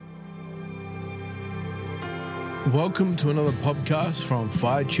Welcome to another podcast from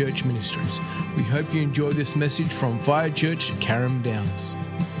Fire Church Ministries. We hope you enjoy this message from Fire Church, Carrum Downs.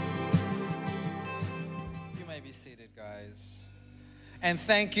 You may be seated, guys. And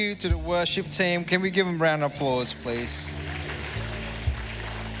thank you to the worship team. Can we give them a round of applause, please?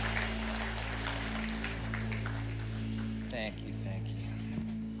 Thank you.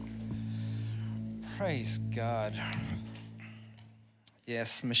 Praise God.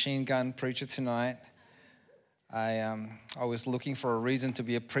 Yes, machine gun preacher tonight. I was looking for a reason to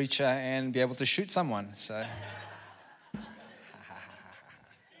be a preacher and be able to shoot someone. So,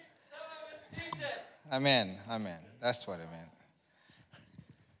 Amen. That's what I meant.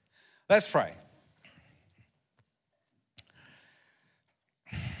 Let's pray.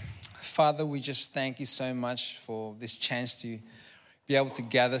 Father, we just thank you so much for this chance to be able to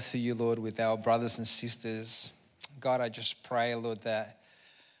gather to you, Lord, with our brothers and sisters. God, I just pray, Lord, that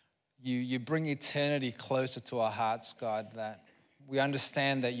You bring eternity closer to our hearts, God, that we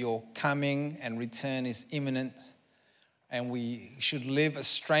understand that your coming and return is imminent, and we should live as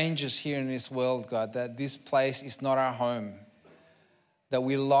strangers here in this world, God, that this place is not our home, that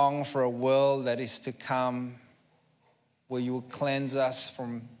we long for a world that is to come where you will cleanse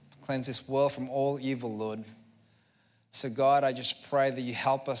this world from all evil, Lord. So, God, I just pray that you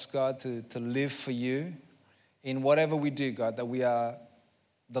help us, God, to live for you in whatever we do, God, that we are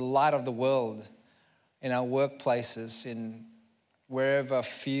the light of the world in our workplaces, in wherever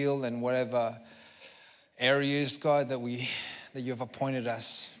field and whatever areas, God, that you have appointed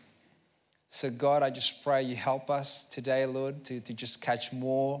us. So, God, I just pray you help us today, Lord, to just catch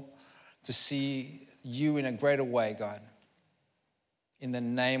more, to see you in a greater way, God. In the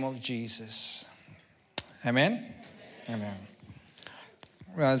name of Jesus. Amen? Amen.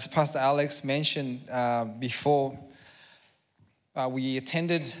 Well, as Pastor Alex mentioned before, we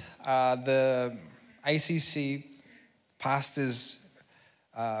attended the ACC Pastors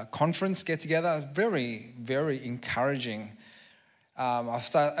Conference get-together. Very, very encouraging.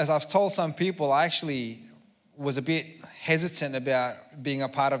 As I've told some people, I actually was a bit hesitant about being a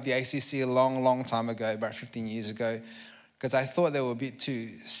part of the ACC a long time ago, about 15 years ago, because I thought they were a bit too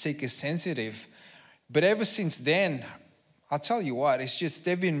seeker-sensitive. But ever since then, I'll tell you what, it's just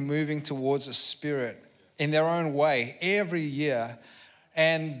they've been moving towards a spirit in their own way every year.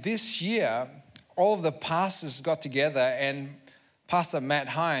 And this year, all of the pastors got together, and Pastor Matt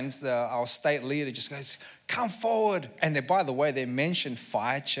Hines, our state leader, just goes, come forward. And by the way, they mentioned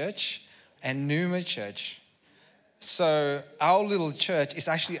Fire Church and Numa Church. So our little church is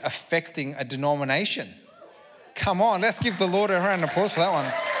actually affecting a denomination. Come on, let's give the Lord a round of applause for that one.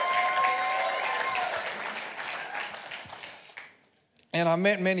 And I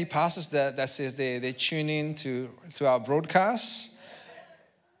met many pastors that says they tune in to our broadcasts.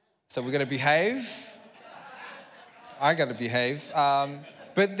 So we're going to behave. I got to behave.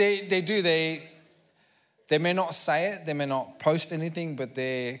 But they do. They may not say it. They may not post anything, but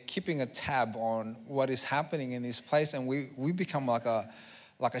they're keeping a tab on what is happening in this place. And we become like a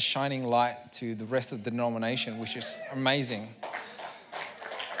shining light to the rest of the denomination, which is amazing.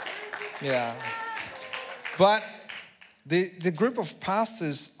 Yeah. But the group of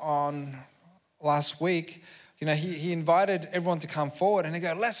pastors on last week, he invited everyone to come forward, and they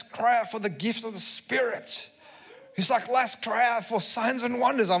go, let's cry out for the gifts of the Spirit. He's like, let's cry out for signs and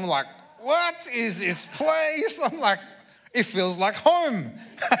wonders. I'm like, what is this place? I'm like, it feels like home.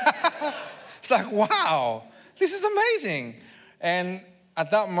 It's like, wow, this is amazing. And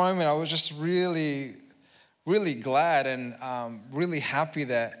at that moment, I was just really, really glad and really happy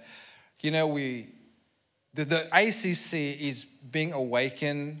that, the ACC is being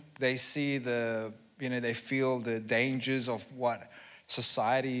awakened. They see they feel the dangers of what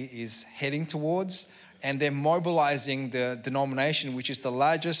society is heading towards, and they're mobilizing the denomination, which is the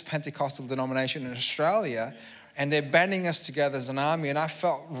largest Pentecostal denomination in Australia, and they're banding us together as an army. And I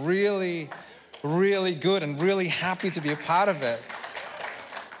felt really, really good and really happy to be a part of it.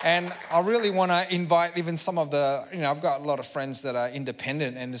 And I really want to invite even some of I've got a lot of friends that are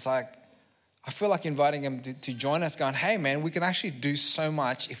independent, and it's like, I feel like inviting them to join us, going, hey, man, we can actually do so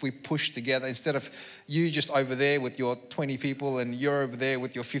much if we push together instead of you just over there with your 20 people and you're over there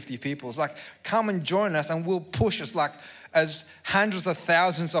with your 50 people. It's like, come and join us and we'll push us like as hundreds of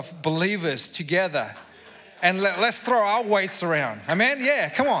thousands of believers together. And let's throw our weights around. Amen? Yeah,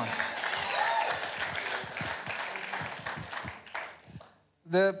 come on.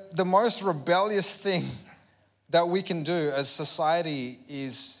 The most rebellious thing that we can do as society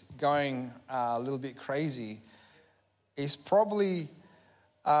is going a little bit crazy is probably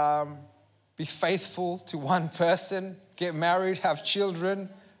be faithful to one person, get married, have children,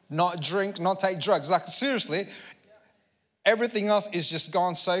 not drink, not take drugs. Like, seriously, everything else is just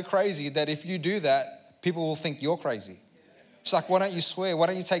gone so crazy that if you do that, people will think you're crazy. It's like, why don't you swear? Why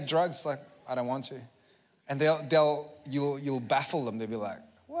don't you take drugs? Like, I don't want to. And you'll baffle them. They'll be like,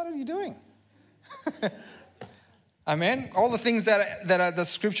 what are you doing? Amen. All the things that the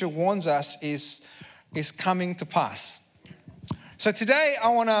scripture warns us is coming to pass. So today I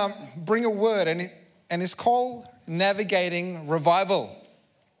want to bring a word, and it's called navigating revival.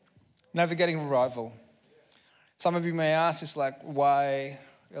 Navigating revival. Some of you may ask, it's like, why?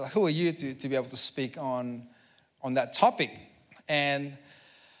 Like, who are you to be able to speak on that topic? And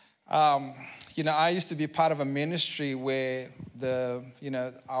I used to be part of a ministry where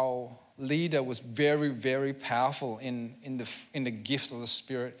our leader was very, very powerful in the gift of the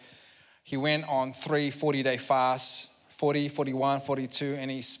Spirit. He went on 3 40-day fasts, 40, 41, 42,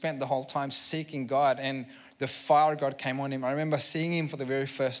 and he spent the whole time seeking God, and the fire of God came on him. I remember seeing him for the very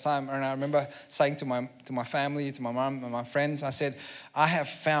first time, and I remember saying to my family, to my mum and my friends, I said, I have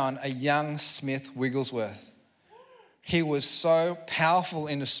found a young Smith Wigglesworth. He was so powerful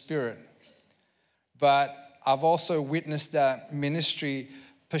in the Spirit, but I've also witnessed that ministry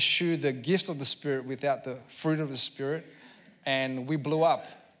pursue the gifts of the Spirit without the fruit of the Spirit, and we blew up.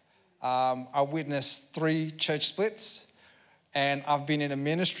 I witnessed 3 church splits, and I've been in a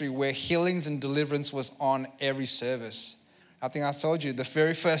ministry where healings and deliverance was on every service. I think I told you, the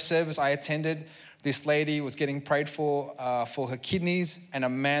very first service I attended, this lady was getting prayed for her kidneys, and a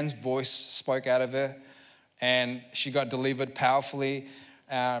man's voice spoke out of her, and she got delivered powerfully.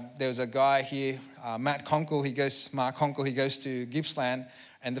 There was a guy here, Mark Conkle, he goes to Gippsland,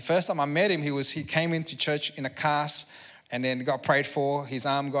 and the first time I met him, he came into church in a cast, and then got prayed for. His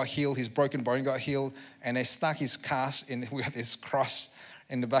arm got healed, his broken bone got healed, and they stuck his cast in. We had this cross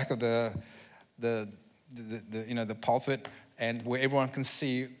in the back of the pulpit, and where everyone can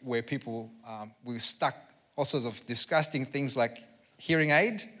see where people we stuck all sorts of disgusting things like hearing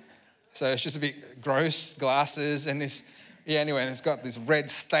aid. So it's just a bit gross, glasses, and anyway, and it's got these red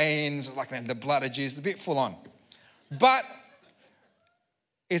stains like the blood of Jesus, a bit full on. But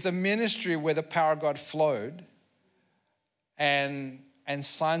it's a ministry where the power of God flowed. And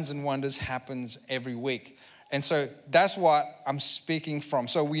signs and wonders happens every week. And so that's what I'm speaking from.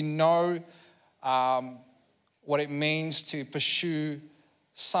 So we know what it means to pursue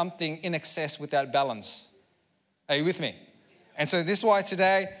something in excess without balance. Are you with me? And so this is why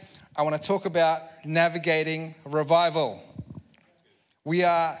today I want to talk about navigating revival. We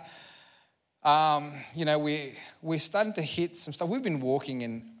are, we're starting to hit some stuff. We've been walking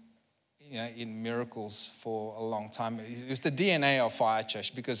in miracles for a long time. It's the DNA of Fire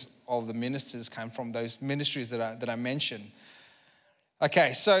Church because all the ministers came from those ministries that I mentioned.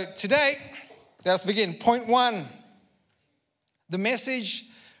 Okay, so today, let's begin. Point 1. The message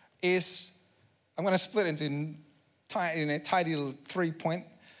is, I'm going to split it into a tidy little 3-point,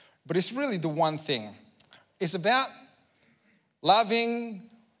 but it's really the one thing. It's about loving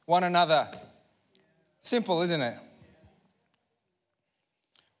one another. Simple, isn't it?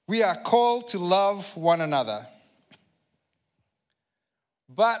 We are called to love one another.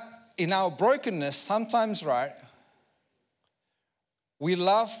 But in our brokenness, sometimes, right, we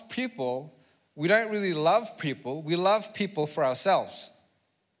love people. We don't really love people. We love people for ourselves.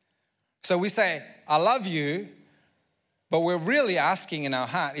 So we say, I love you, but we're really asking in our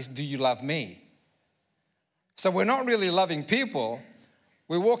heart is, do you love me? So we're not really loving people.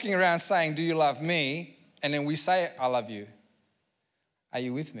 We're walking around saying, do you love me? And then we say, I love you. Are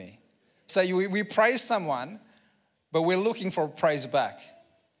you with me? So we praise someone, but we're looking for praise back.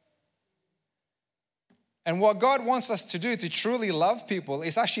 And what God wants us to do to truly love people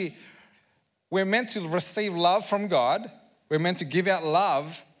is actually, we're meant to receive love from God. We're meant to give out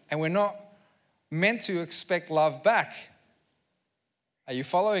love, and we're not meant to expect love back. Are you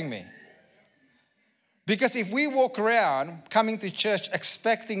following me? Because if we walk around coming to church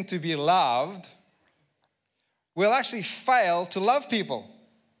expecting to be loved, we'll actually fail to love people.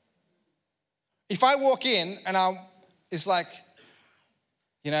 If I walk in and it's like,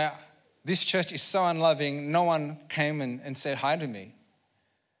 this church is so unloving, no one came and said hi to me.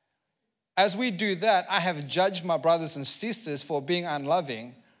 As we do that, I have judged my brothers and sisters for being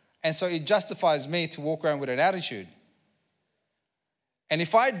unloving, and so it justifies me to walk around with an attitude. And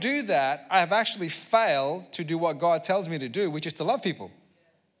if I do that, I have actually failed to do what God tells me to do, which is to love people.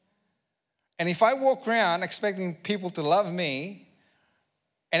 And if I walk around expecting people to love me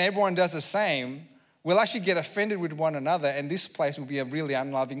and everyone does the same, we'll actually get offended with one another, and this place will be a really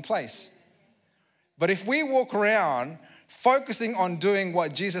unloving place. But if we walk around focusing on doing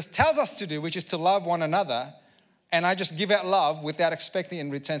what Jesus tells us to do, which is to love one another, and I just give out love without expecting in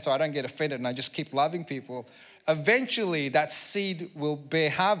return, so I don't get offended and I just keep loving people, eventually that seed will bear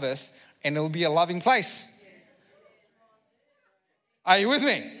harvest and it'll be a loving place. Are you with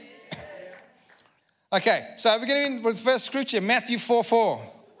me? Okay, so beginning with the first scripture, Matthew 4:4.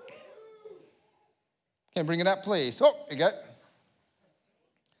 Can you bring it up, please? Oh, here you go.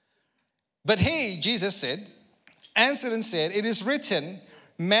 But he, Jesus said, answered and said, it is written,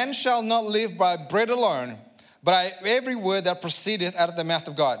 man shall not live by bread alone, but by every word that proceedeth out of the mouth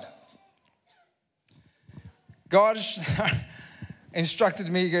of God. God instructed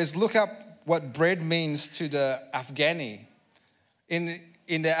me, he goes, look up what bread means to the Afghani.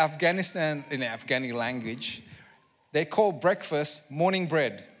 In the Afghani language, they call breakfast morning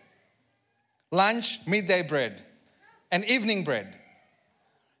bread, lunch midday bread, and evening bread.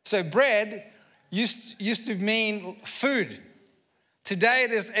 So bread used to mean food. Today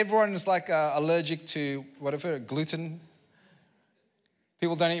everyone is like allergic to whatever, gluten.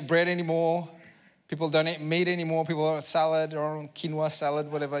 People don't eat bread anymore. People don't eat meat anymore. People are on salad or on quinoa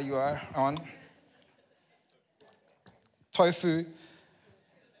salad, whatever you are on. Tofu.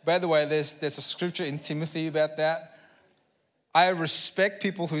 By the way, there's a scripture in Timothy about that. I respect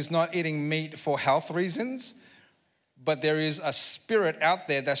people who's not eating meat for health reasons, but there is a spirit out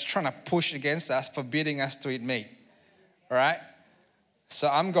there that's trying to push against us, forbidding us to eat meat. All right? So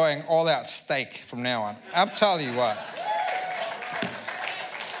I'm going all out steak from now on. I'll tell you what.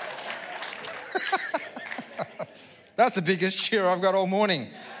 That's the biggest cheer I've got all morning.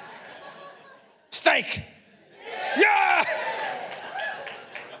 Steak! Yeah!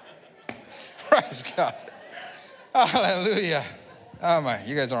 Praise God. Hallelujah. Oh my,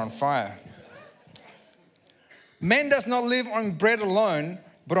 you guys are on fire. Man does not live on bread alone,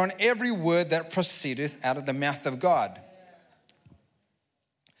 but on every word that proceedeth out of the mouth of God.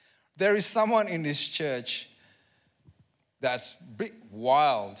 There is someone in this church that's a bit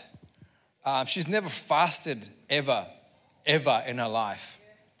wild. She's never fasted ever in her life.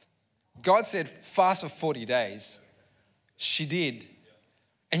 God said fast for 40 days. She did.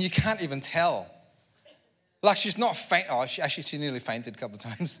 And you can't even tell. Like she's not faint. Oh, she nearly fainted a couple of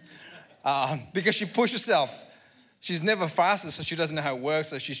times because she pushed herself. She's never fasted, so she doesn't know how it works.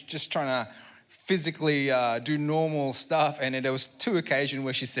 So she's just trying to physically do normal stuff. And then there was 2 occasions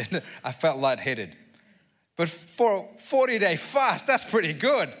where she said, I felt lightheaded. But for a 40-day fast, that's pretty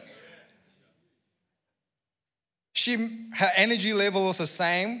good. Her energy level was the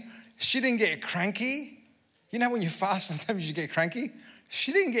same. She didn't get cranky. You know when you fast, sometimes you get cranky.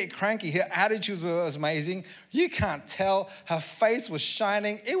 She didn't get cranky. Her attitude was amazing. You can't tell. Her face was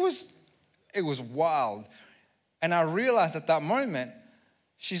shining. It was wild. And I realized at that moment,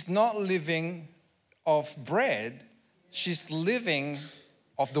 she's not living off bread. She's living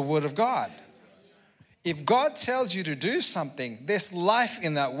off the word of God. If God tells you to do something, there's life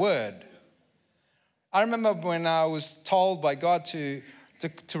in that word. I remember when I was told by God to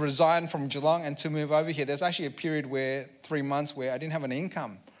resign from Geelong and to move over here, there's actually a period 3 months where I didn't have an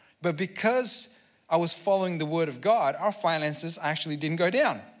income. But because I was following the word of God, our finances actually didn't go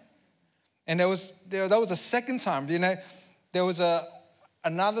down. And that was a second time. You know, there was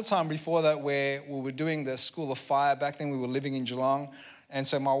another time before that where we were doing the School of Fire. Back then we were living in Geelong. And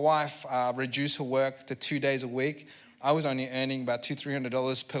so my wife reduced her work to 2 days a week. I was only earning about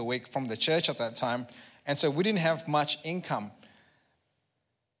 $200-300 per week from the church at that time. And so we didn't have much income.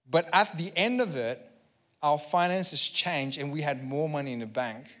 But at the end of it, our finances changed and we had more money in the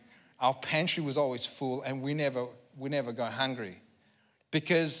bank. Our pantry was always full and we never go hungry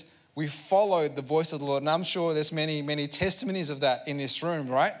because we followed the voice of the Lord. And I'm sure there's many, many testimonies of that in this room,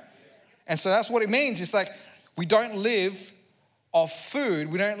 right? And so that's what it means. It's like we don't live off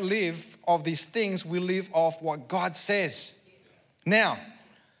food. We don't live off these things. We live off what God says. Now,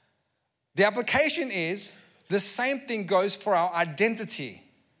 the application is the same thing goes for our identity.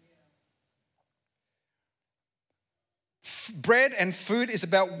 Bread and food is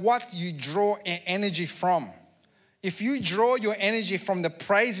about what you draw energy from. If you draw your energy from the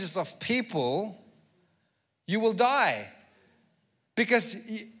praises of people, you will die.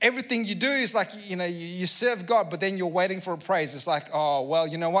 Because everything you do is like, you serve God, but then you're waiting for a praise. It's like, oh, well,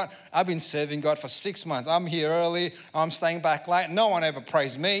 you know what? I've been serving God for 6 months. I'm here early. I'm staying back late. No one ever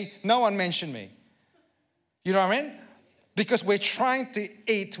praised me. No one mentioned me. You know what I mean? Because we're trying to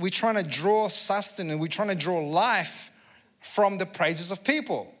eat. We're trying to draw sustenance. We're trying to draw life from the praises of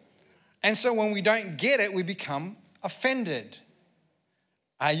people. And so when we don't get it, we become offended.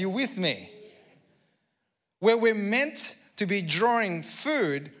 Are you with me? Where we're meant to be drawing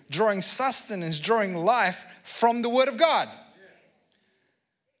food, drawing sustenance, drawing life from the Word of God.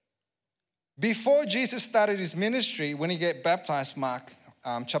 Before Jesus started his ministry, when he got baptized, Mark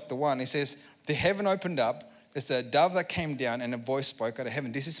chapter 1, it says, the heaven opened up, there's a dove that came down and a voice spoke out of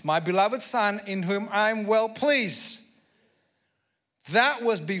heaven. This is my beloved Son in whom I'm well pleased. That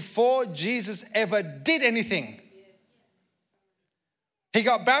was before Jesus ever did anything. He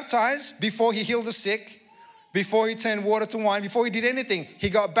got baptized before he healed the sick, before he turned water to wine, before he did anything. He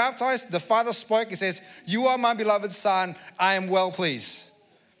got baptized, the Father spoke, he says, you are my beloved Son, I am well pleased.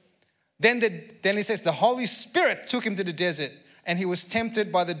 Then he says the Holy Spirit took him to the desert and he was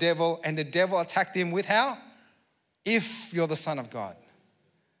tempted by the devil and the devil attacked him with how? If you're the Son of God.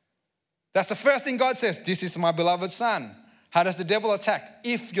 That's the first thing God says, this is my beloved Son. How does the devil attack?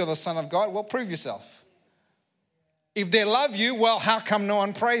 If you're the Son of God, well, prove yourself. If they love you, well, how come no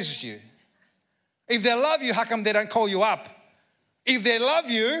one praises you? If they love you, how come they don't call you up? If they love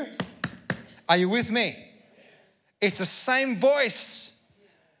you, are you with me? It's the same voice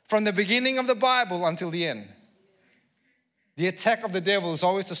from the beginning of the Bible until the end. The attack of the devil is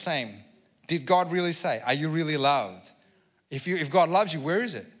always the same. Did God really say? Are you really loved? If God loves you, where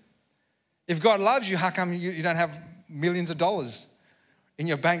is it? If God loves you, how come you don't have millions of dollars in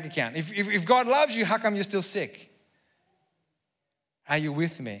your bank account? If God loves you, how come you're still sick? Are you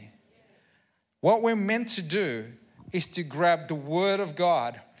with me? What we're meant to do is to grab the Word of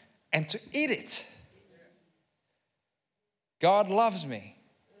God and to eat it. God loves me.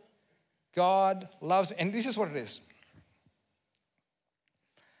 God loves me. And this is what it is.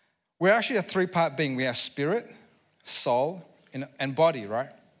 We're actually a three-part being. We have spirit, soul, and body, right?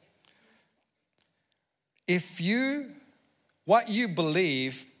 What you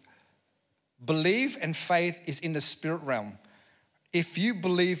believe and faith is in the spirit realm. If you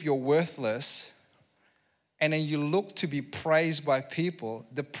believe you're worthless and then you look to be praised by people,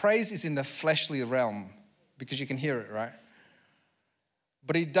 the praise is in the fleshly realm because you can hear it, right?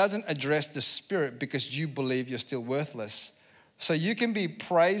 But it doesn't address the spirit because you believe you're still worthless. So you can be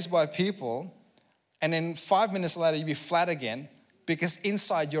praised by people and then 5 minutes later you be flat again because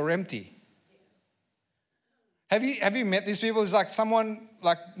inside you're empty. Have you met these people? It's like someone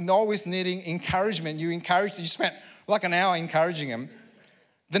like always needing encouragement. You encourage them. You spent like an hour encouraging them.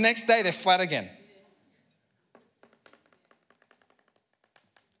 The next day they're flat again.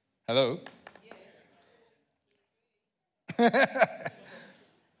 Hello?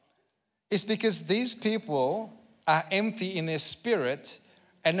 It's because these people are empty in their spirit,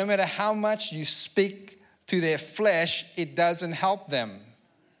 and no matter how much you speak to their flesh, it doesn't help them.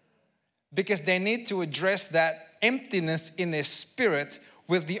 Because they need to address that emptiness in their spirit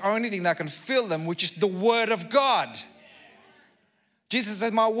with the only thing that can fill them, which is the Word of God. Jesus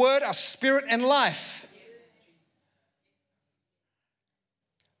said, my word are spirit and life.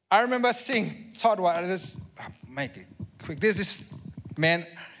 I remember seeing Todd White, make it quick. There's this man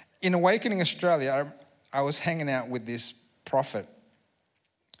in Awakening Australia. I was hanging out with this prophet.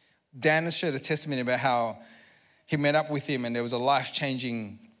 Dan has shared a testimony about how he met up with him and there was a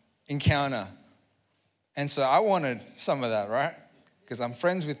life-changing encounter. And so I wanted some of that, right? Because I'm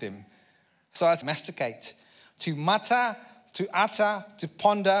friends with him. So I masticate, to mutter, to utter, to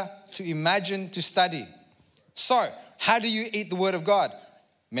ponder, to imagine, to study. So how do you eat the Word of God?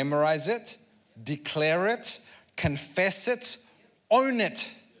 Memorize it, declare it, confess it, own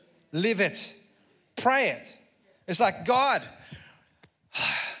it, live it, pray it. It's like, God,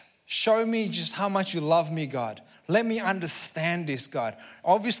 show me just how much you love me, God. Let me understand this, God.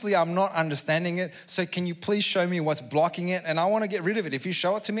 Obviously, I'm not understanding it, so can you please show me what's blocking it? And I want to get rid of it. If you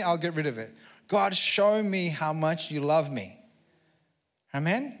show it to me, I'll get rid of it. God, show me how much you love me.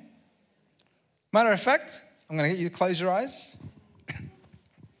 Amen? Matter of fact, I'm going to get you to close your eyes.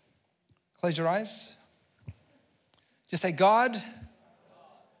 Close your eyes. Just say, God,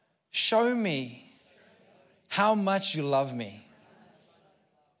 show me how much you love me.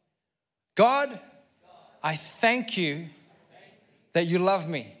 God, I thank you that you love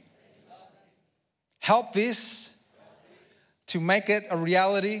me. Help this to make it a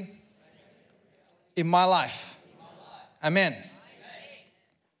reality in my life. Amen.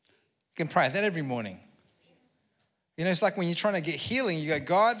 You can pray that every morning. You know, it's like when you're trying to get healing, you go,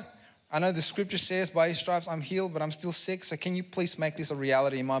 God, I know the scripture says by his stripes I'm healed, but I'm still sick. So can you please make this a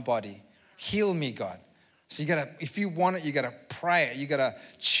reality in my body? Heal me, God. So if you want it, you got to pray it. You got to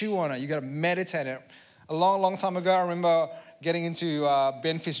chew on it. You got to meditate on it. A long, long time ago, I remember getting into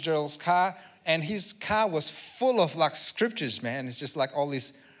Ben Fitzgerald's car, and his car was full of like scriptures, man. It's just like all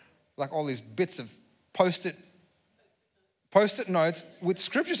these bits of post-it notes with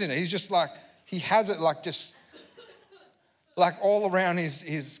scriptures in it. He's just like, he has it like just like all around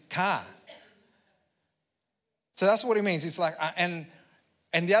his car. So that's what he means. It's like, and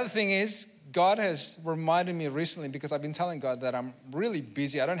the other thing is, God has reminded me recently, because I've been telling God that I'm really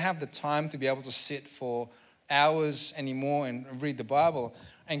busy. I don't have the time to be able to sit for hours anymore and read the Bible.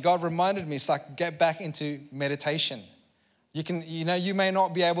 And God reminded me, it's like, get back into meditation. You may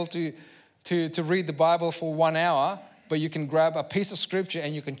not be able to read the Bible for 1 hour, but you can grab a piece of scripture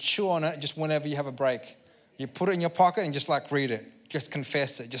and you can chew on it just whenever you have a break. You put it in your pocket and just like read it. Just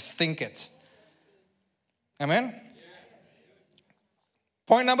confess it. Just think it. Amen?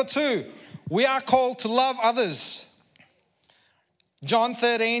 Point number 2, we are called to love others. John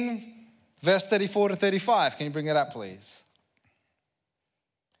 13, verse 34 to 35. Can you bring it up, please?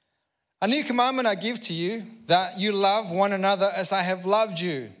 A new commandment I give to you, that you love one another as I have loved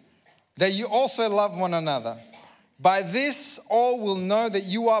you, that you also love one another. By this all will know that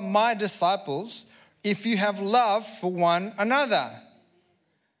you are my disciples, if you have love for one another.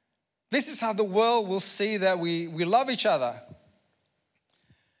 This is how the world will see that we love each other.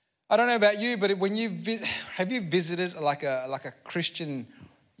 I don't know about you, but when have you visited like a Christian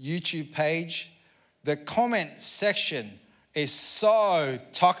YouTube page? The comment section is so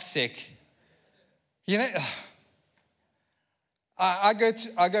toxic. You know, I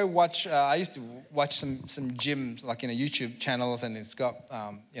used to watch some gyms, like, YouTube channels, and it's got,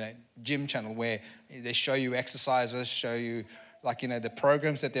 gym channel where they show you exercises, show you, the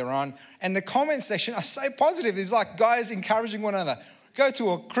programs that they're on. And the comment section are so positive. There's like guys encouraging one another. Go to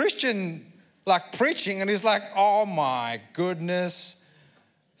a Christian, preaching, and it's like, oh my goodness,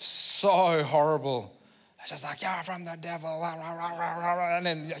 so horrible. It's just like, you're from the devil, and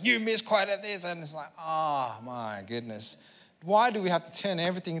then you misquoted this, and it's like, oh my goodness. Why do we have to turn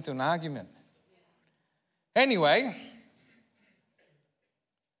everything into an argument? Anyway,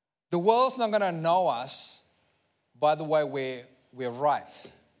 the world's not going to know us by the way we're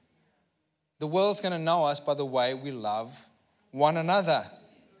right. The world's going to know us by the way we love one another.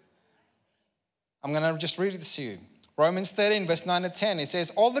 I'm going to just read it to you. Romans 13, verse 9 to 10, it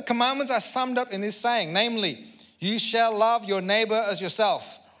says, all the commandments are summed up in this saying, namely, you shall love your neighbor as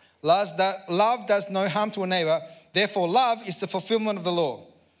yourself. Love does no harm to a neighbor. Therefore, love is the fulfillment of the law.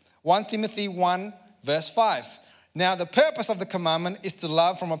 1 Timothy 1, verse 5. Now, the purpose of the commandment is to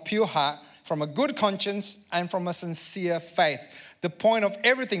love from a pure heart, from a good conscience, and from a sincere faith. The point of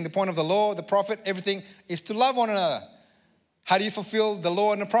everything, the point of the law, the prophet, everything, is to love one another. How do you fulfill the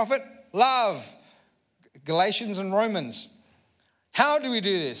law and the prophet? Love. Galatians and Romans. How do we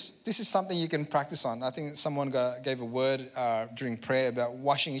do this? This is something you can practice on. I think someone gave a word during prayer about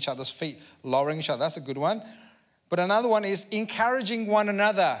washing each other's feet, lowering each other. That's a good one. But another one is encouraging one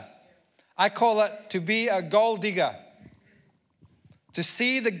another. I call it to be a gold digger. To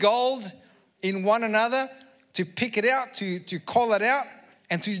see the gold in one another, to pick it out, to call it out,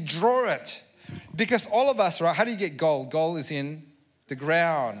 and to draw it. Because all of us, right, how do you get gold? Gold is in the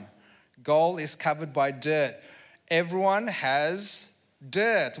ground. Gold is covered by dirt. Everyone has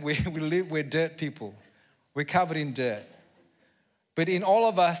dirt. We're dirt people. We're covered in dirt. But in all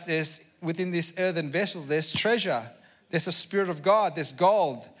of us, within this earthen vessel, there's treasure. There's a Spirit of God. There's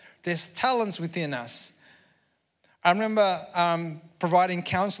gold. There's talents within us. I remember providing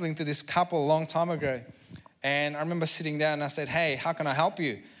counseling to this couple a long time ago. And I remember sitting down and I said, hey, how can I help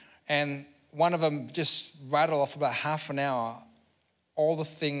you? And one of them just rattled off about half an hour all the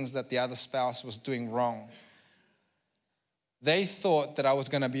things that the other spouse was doing wrong. They thought that I was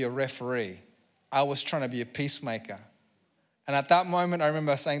going to be a referee. I was trying to be a peacemaker. And at that moment, I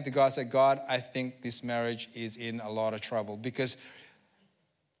remember saying to God, I said, God, I think this marriage is in a lot of trouble, because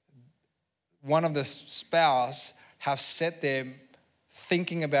one of the spouse have sat there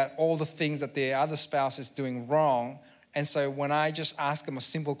thinking about all the things that their other spouse is doing wrong. And so when I just ask them a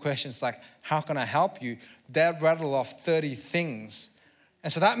simple question, it's like, how can I help you? They'll rattle off 30 things.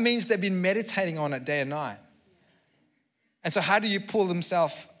 And so that means they've been meditating on it day and night. And so how do you pull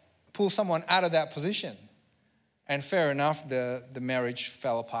someone out of that position? And fair enough, the marriage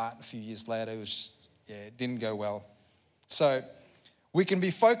fell apart a few years later. It didn't go well. So we can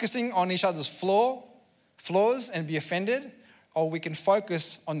be focusing on each other's flaws and be offended, or we can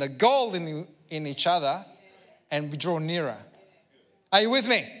focus on the gold in each other and we draw nearer. Are you with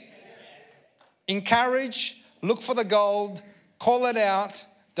me? Encourage, look for the gold, call it out,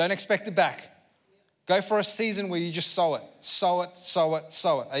 don't expect it back. Go for a season where you just sow it, sow it, sow it,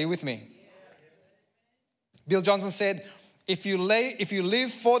 sow it. Are you with me? Bill Johnson said, if you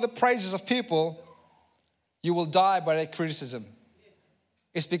live for the praises of people, you will die by their criticism.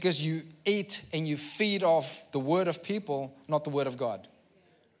 It's because you eat and you feed off the word of people, not the word of God.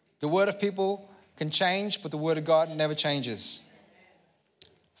 The word of people can change, but the word of God never changes.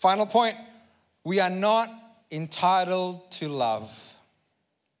 Final point, we are not entitled to love.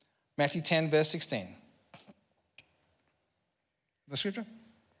 Matthew 10, verse 16. The scripture?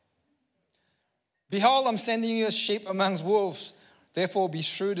 Behold, I'm sending you as sheep amongst wolves. Therefore, be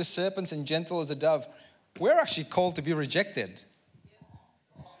shrewd as serpents and gentle as a dove. We're actually called to be rejected.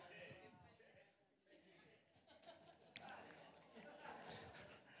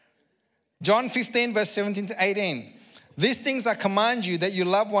 John 15, verse 17 to 18. These things I command you, that you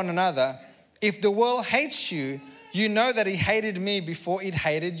love one another. If the world hates you, you know that it hated me before it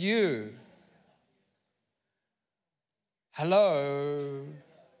hated you. Hello.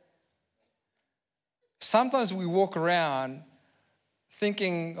 Sometimes we walk around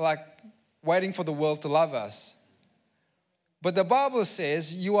thinking like waiting for the world to love us. But the Bible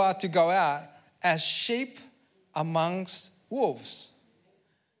says you are to go out as sheep amongst wolves.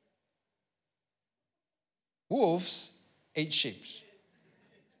 Wolves eat sheep.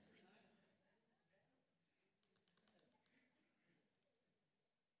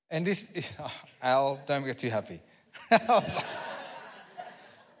 And this is, Al, don't get too happy.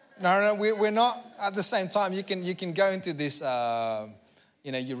 No, we're not. At the same time, you can go into this,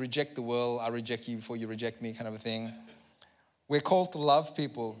 you reject the world, I reject you before you reject me kind of a thing. We're called to love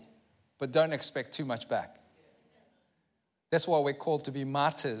people, but don't expect too much back. That's why we're called to be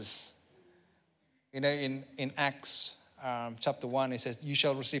martyrs. In Acts chapter 1, it says, you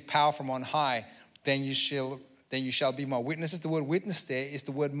shall receive power from on high, then you shall be my witnesses. The word witness there is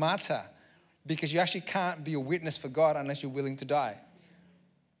the word martyr, because you actually can't be a witness for God unless you're willing to die.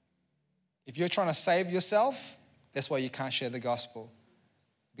 If you're trying to save yourself, that's why you can't share the gospel,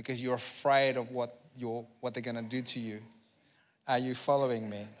 because you're afraid of what they're going to do to you. Are you following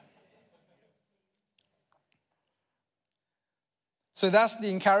me? So that's the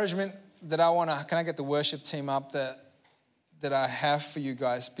encouragement that can I get the worship team up that I have for you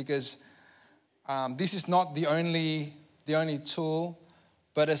guys, because this is not the only tool,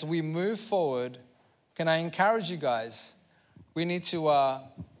 but as we move forward, can I encourage you guys, we need to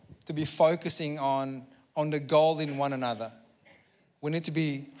be focusing on the goal in one another. We need to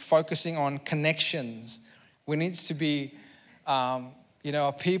be focusing on connections. We need to be,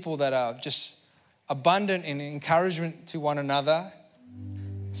 a people that are just abundant in encouragement to one another.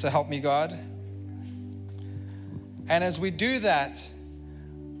 So help me, God. And as we do that,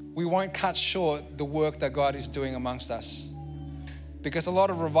 we won't cut short the work that God is doing amongst us. Because a lot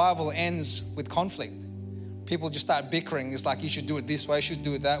of revival ends with conflict. People just start bickering. It's like, you should do it this way, you should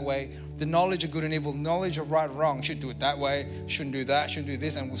do it that way. The knowledge of good and evil, knowledge of right and wrong, you should do it that way, shouldn't do that, shouldn't do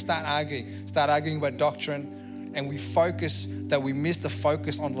this. And we'll start arguing about doctrine. And we miss the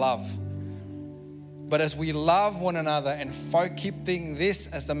focus on love. But as we love one another and keep thinking this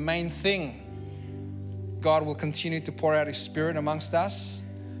as the main thing, God will continue to pour out His Spirit amongst us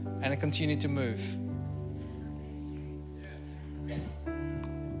and continue to move.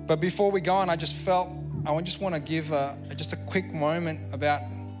 But before we go on, I just want to give just a quick moment about,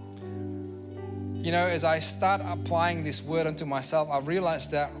 as I start applying this word unto myself, I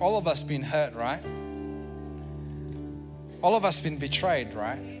realized that all of us been hurt, right? All of us been betrayed,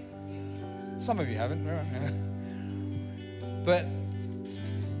 right? Some of you haven't, right? But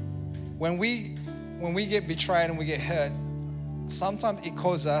when we get betrayed and we get hurt, sometimes it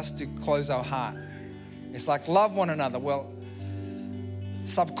causes us to close our heart. It's like, love one another. Well,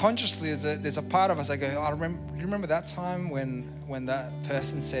 subconsciously, there's a part of us that go, you remember that time when that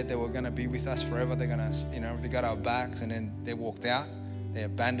person said they were going to be with us forever? They're going to, they got our backs and then they walked out. They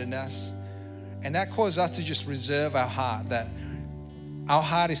abandoned us. And that caused us to just reserve our heart, that our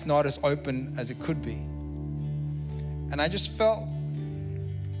heart is not as open as it could be. And I just felt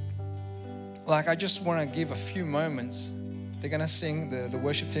like I just want to give a few moments. They're going to sing, the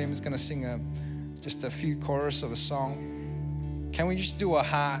worship team is going to sing just a few chorus of a song. Can we just do a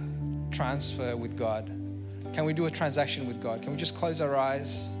heart transfer with God? Can we do a transaction with God? Can we just close our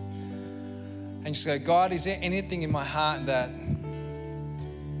eyes and just go, God, is there anything in my heart that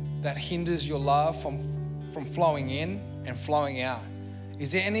hinders your love from flowing in and flowing out?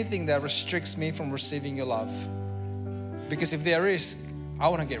 Is there anything that restricts me from receiving your love? Because if there is, I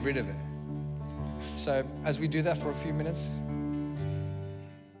want to get rid of it. So as we do that for a few minutes.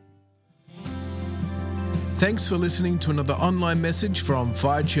 Thanks for listening to another online message from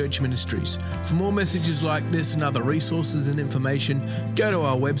Fire Church Ministries. For more messages like this and other resources and information, go to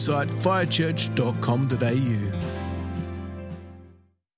our website firechurch.com.au.